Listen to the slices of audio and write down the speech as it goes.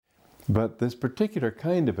But this particular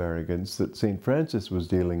kind of arrogance that St. Francis was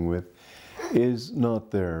dealing with is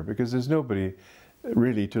not there, because there's nobody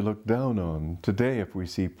really to look down on. Today, if we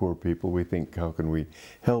see poor people, we think, how can we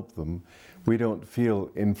help them? We don't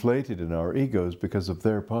feel inflated in our egos because of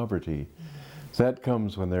their poverty. That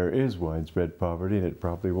comes when there is widespread poverty, and it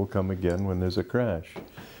probably will come again when there's a crash.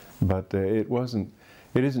 But it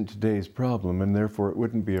isn't today's problem, and therefore it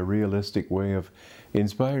wouldn't be a realistic way of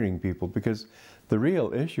inspiring people, because the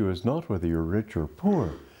real issue is not whether you're rich or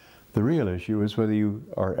poor. The real issue is whether you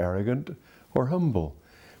are arrogant or humble,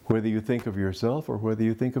 whether you think of yourself or whether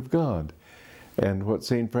you think of God. And what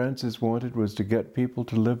St. Francis wanted was to get people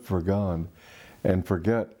to live for God and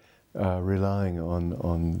forget relying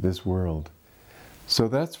on this world. So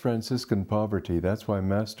that's Franciscan poverty. That's why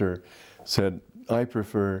Master said, I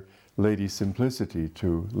prefer Lady Simplicity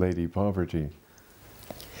to Lady Poverty.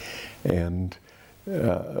 And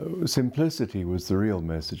simplicity was the real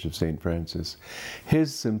message of St. Francis.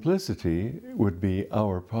 His simplicity would be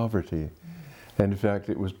our poverty. And in fact,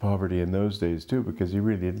 it was poverty in those days too, because he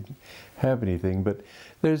really didn't have anything. But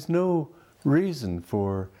there's no reason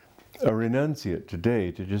for a renunciate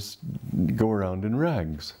today to just go around in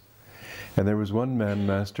rags. And there was one man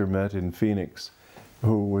Master met in Phoenix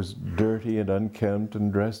who was dirty and unkempt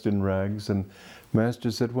and dressed in rags, and Master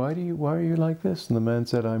said, why are you like this? And the man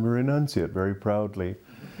said, I'm a renunciate, very proudly.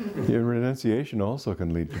 Your renunciation also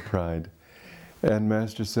can lead to pride. And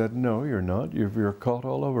Master said, no, you're not. You're caught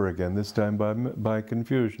all over again, this time by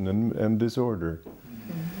confusion and disorder.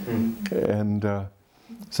 And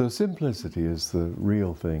so simplicity is the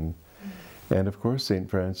real thing. And of course, St.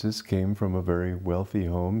 Francis came from a very wealthy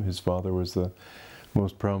home. His father was the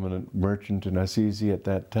most prominent merchant in Assisi at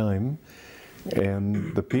that time.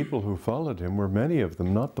 And the people who followed him were many of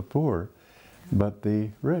them, not the poor, but the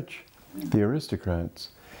rich, the aristocrats.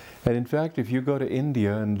 And in fact, if you go to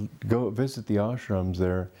India and go visit the ashrams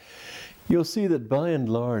there, you'll see that by and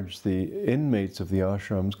large the inmates of the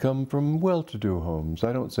ashrams come from well-to-do homes.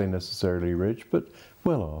 I don't say necessarily rich, but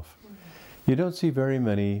well off. You don't see very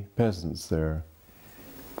many peasants there.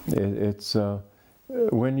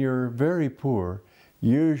 When you're very poor,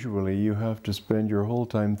 usually you have to spend your whole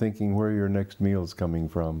time thinking where your next meal's coming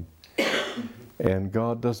from. And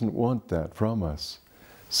God doesn't want that from us.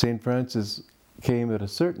 St. Francis came at a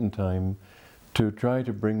certain time to try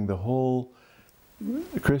to bring the whole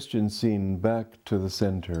Christian scene back to the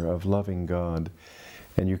center of loving God.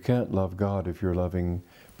 And you can't love God if you're loving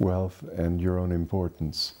wealth and your own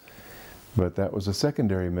importance. But that was a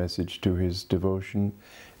secondary message to his devotion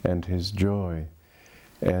and his joy.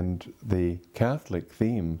 And the Catholic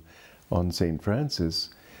theme on St.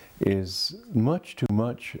 Francis is gives much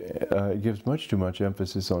too much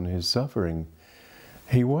emphasis on his suffering.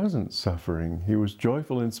 He wasn't suffering. He was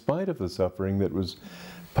joyful in spite of the suffering that was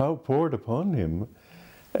poured upon him.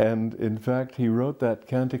 And in fact, he wrote that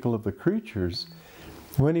Canticle of the Creatures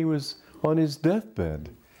when he was on his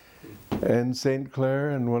deathbed. And St.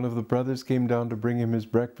 Clare and one of the brothers came down to bring him his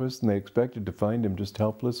breakfast, and they expected to find him just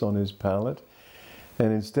helpless on his pallet.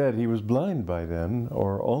 And instead, he was blind by then,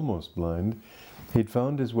 or almost blind. He'd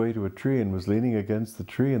found his way to a tree and was leaning against the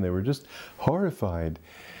tree, and they were just horrified.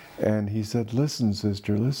 And he said, listen,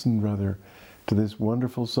 sister, listen, brother, to this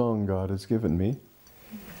wonderful song God has given me.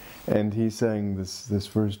 And he sang this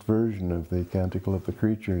first version of the Canticle of the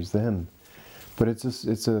Creatures then. But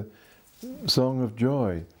it's a song of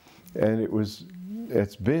joy. And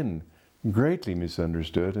it's been greatly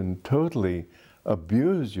misunderstood and totally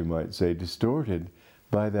abused, you might say, distorted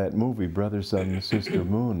by that movie, Brother, Sun, Sister,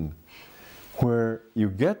 Moon, where you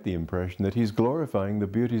get the impression that he's glorifying the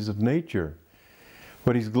beauties of nature.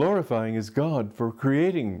 What he's glorifying is God for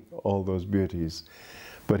creating all those beauties.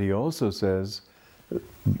 But he also says,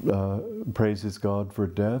 praises God for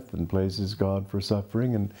death and praises God for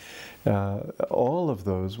suffering, and all of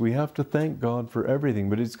those. We have to thank God for everything,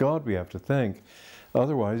 but it's God we have to thank.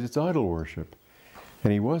 Otherwise, it's idol worship.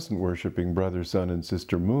 And he wasn't worshiping Brother, Sun, and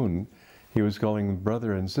Sister, Moon. He was calling them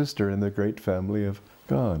brother and sister in the great family of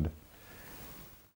God.